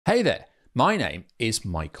Hey there, my name is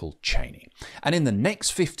Michael Cheney, and in the next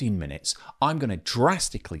 15 minutes, I'm going to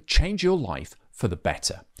drastically change your life for the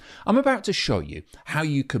better. I'm about to show you how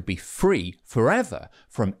you could be free forever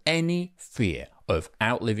from any fear of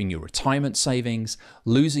outliving your retirement savings,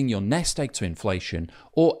 losing your nest egg to inflation,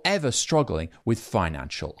 or ever struggling with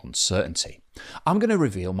financial uncertainty. I'm going to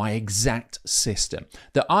reveal my exact system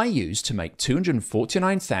that I use to make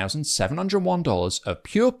 $249,701 of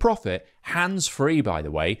pure profit, hands-free by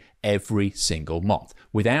the way, every single month,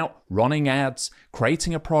 without running ads,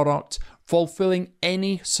 creating a product, fulfilling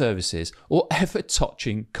any services, or ever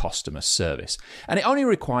touching customer service. And it only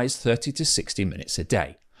requires 30 to 60 minutes a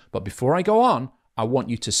day. But before I go on, I want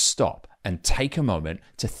you to stop and take a moment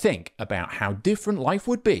to think about how different life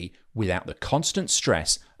would be without the constant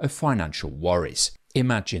stress of financial worries.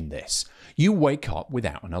 Imagine this. You wake up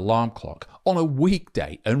without an alarm clock on a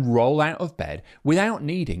weekday and roll out of bed without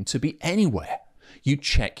needing to be anywhere. You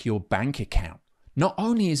check your bank account. Not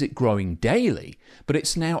only is it growing daily, but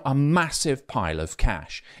it's now a massive pile of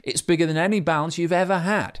cash. It's bigger than any balance you've ever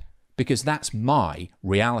had, because that's my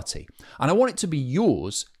reality. And I want it to be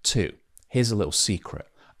yours too. Here's a little secret,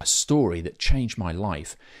 a story that changed my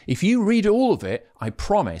life. If you read all of it, I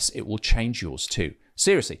promise it will change yours too.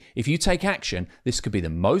 Seriously, if you take action, this could be the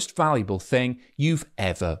most valuable thing you've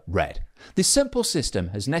ever read. This simple system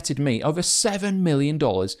has netted me over $7 million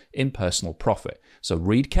in personal profit. So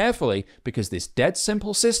read carefully, because this dead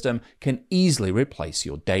simple system can easily replace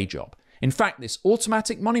your day job. In fact, this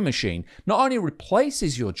automatic money machine not only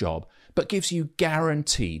replaces your job, but gives you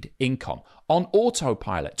guaranteed income on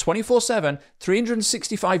autopilot 24/7,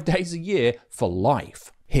 365 days a year for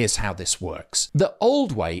life. Here's how this works. The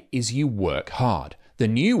old way is you work hard. The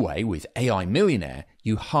new way with AI Millionaire,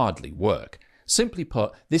 you hardly work. Simply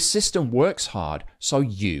put, this system works hard so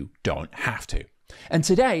you don't have to. And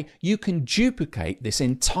today, you can duplicate this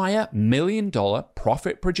entire $1 million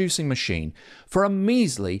profit-producing machine for a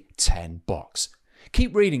measly $10.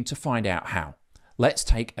 Keep reading to find out how. Let's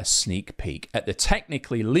take a sneak peek at the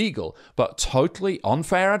technically legal but totally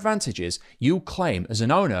unfair advantages you'll claim as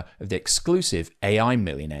an owner of the exclusive AI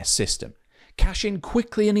Millionaire system. Cash in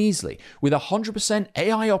quickly and easily with 100%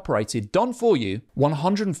 AI operated, done for you,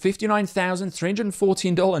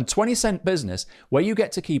 $159,314.20 business where you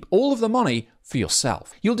get to keep all of the money for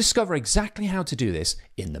yourself. You'll discover exactly how to do this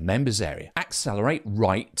in the members area. Accelerate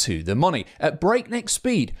right to the money at breakneck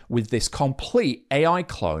speed with this complete AI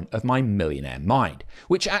clone of my millionaire mind,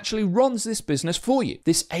 which actually runs this business for you.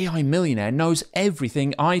 This AI millionaire knows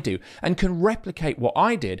everything I do and can replicate what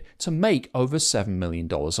I did to make over $7 million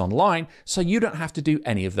online, so you don't have to do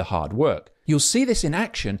any of the hard work. You'll see this in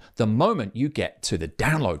action the moment you get to the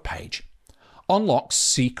download page. Unlock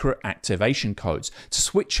secret activation codes to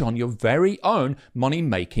switch on your very own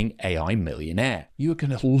money-making AI millionaire. You're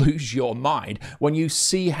going to lose your mind when you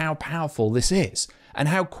see how powerful this is and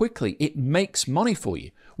how quickly it makes money for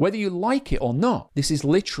you, whether you like it or not. This is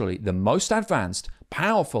literally the most advanced,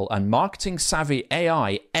 powerful, and marketing-savvy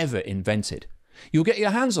AI ever invented. You'll get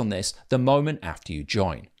your hands on this the moment after you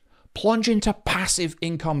join. Plunge into passive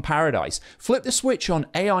income paradise, flip the switch on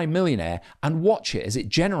AI Millionaire and watch it as it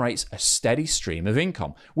generates a steady stream of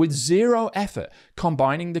income with zero effort,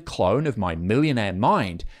 combining the clone of my millionaire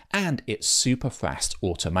mind and its super fast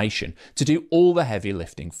automation to do all the heavy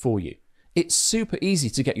lifting for you. It's super easy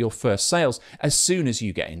to get your first sales as soon as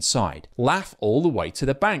you get inside. Laugh all the way to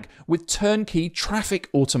the bank with turnkey traffic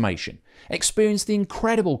automation. Experience the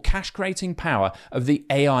incredible cash-creating power of the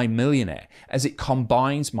AI Millionaire as it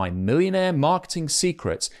combines my millionaire marketing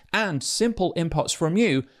secrets and simple inputs from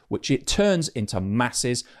you, which it turns into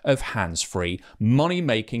masses of hands-free,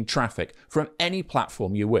 money-making traffic from any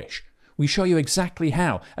platform you wish. We show you exactly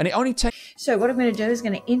how, and it only takes... So what I'm going to do is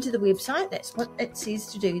going to enter the website. That's what it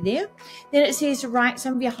says to do there. Then it says to write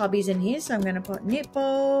some of your hobbies in here. So I'm going to put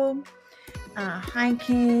netball,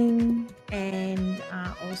 hiking, and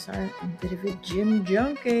also a bit of a gym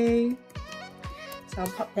junkie. So I'll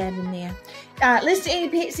pop that in there. List any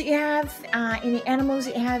pets that you have, any animals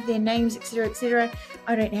that you have, their names, etc., etc.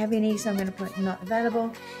 I don't have any, so I'm going to put not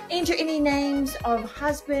available. Enter any names of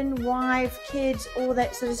husband, wife, kids, all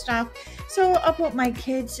that sort of stuff. So I'll put my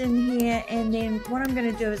kids in here, and then what I'm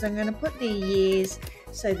going to do is I'm going to put their years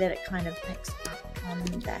so that it kind of picks up on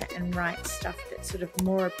that and writes stuff that's sort of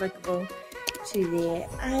more applicable to their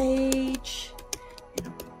age. And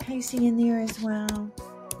I'll put Casey in there as well.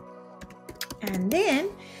 And then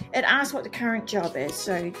it asks what the current job is.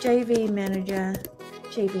 So JV manager,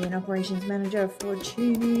 JV and operations manager for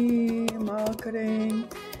Cheney marketing.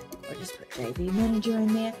 I'll just put JV manager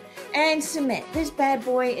in there. and submit. This bad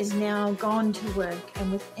boy is now gone to work,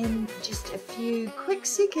 and within just a few quick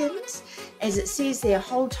seconds, as it says there,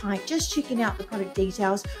 hold tight, just checking out the product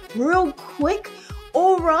details real quick.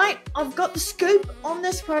 All right, I've got the scoop on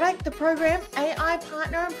this product. The program, AI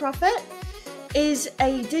Partner and Profit, is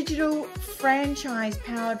a digital franchise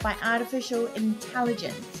powered by artificial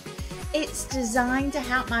intelligence. It's designed to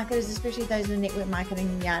help marketers, especially those in network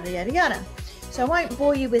marketing, yada, yada, yada. So I won't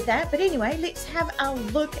bore you with that. But anyway, let's have a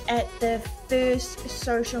look at the first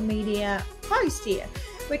social media post here,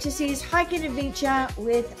 which says hiking adventure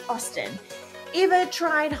with Austin. Ever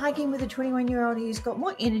tried hiking with a 21-year-old who's got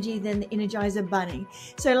more energy than the Energizer Bunny?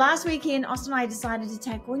 So last weekend, Austin and I decided to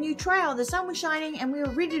tackle a new trail. The sun was shining and we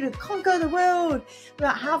were ready to conquer the world.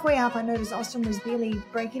 About halfway up, I noticed Austin was barely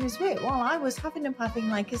breaking a sweat while I was huffing and puffing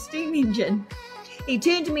like a steam engine. He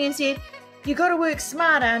turned to me and said, "You got to work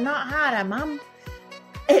smarter, not harder, Mum."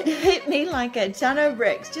 It hit me like a ton of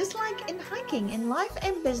bricks. Just like in hiking, in life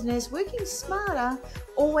and business, working smarter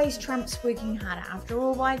always trumps working harder. After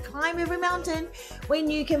all, why climb every mountain when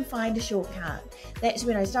you can find a shortcut? That's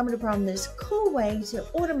when I stumbled upon this cool way to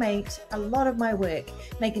automate a lot of my work,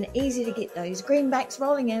 making it easy to get those greenbacks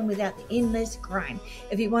rolling in without the endless grind.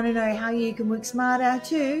 If you want to know how you can work smarter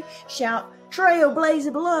too, shout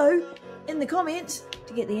 "Trailblazer" below in the comments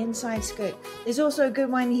to get the inside scoop. There's also a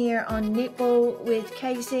good one here on netball with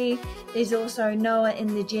Casey. There's also Noah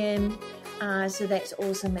in the gym. So that's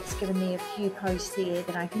awesome. It's given me a few posts there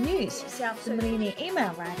that I can use. The Millionaire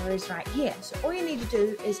email writer is right here. So all you need to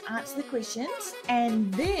do is answer the questions,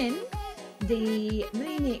 and then the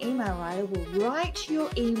Millionaire email writer will write your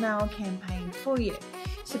email campaign for you.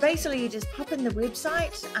 So basically you just pop in the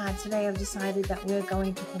website. Today I've decided that we're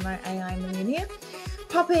going to promote AI Millionaire.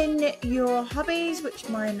 Pop in your hobbies, which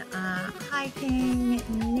mine are hiking,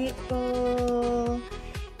 netball,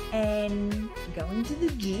 and going to the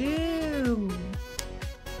gym.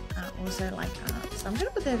 Also like art. So I'm going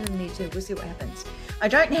to put that in there too. We'll see what happens. I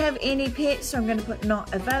don't have any pets, so I'm going to put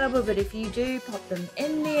not available, but if you do, pop them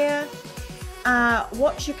in there.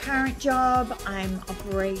 What's your current job? I'm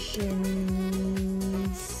operations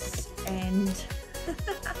and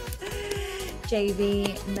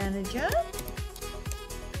JV manager.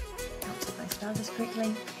 Spell this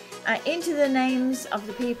correctly. Enter the names of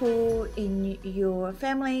the people in your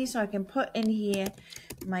family, so I can put in here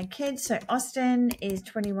my kids. So Austin is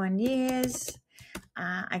 21 years.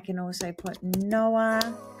 I can also put Noah,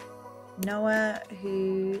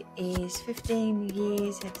 who is 15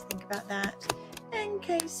 years. Have to think about that. And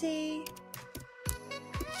Casey,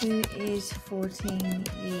 who is 14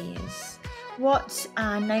 years. What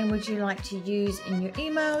name would you like to use in your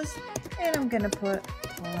emails? And I'm going to put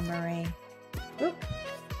Paula Marie. Oop.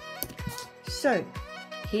 So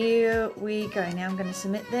here we go. Now I'm going to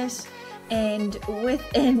submit this, and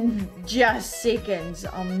within just seconds,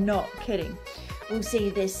 I'm not kidding, we'll see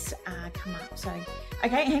this come up. So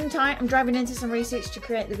okay, hang tight. I'm driving into some research to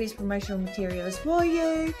create the best promotional materials for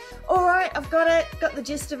you. All right, I've got it, got the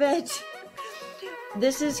gist of it.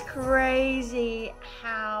 This is crazy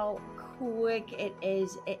how quick it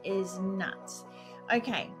is. It is nuts.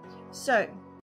 Okay, so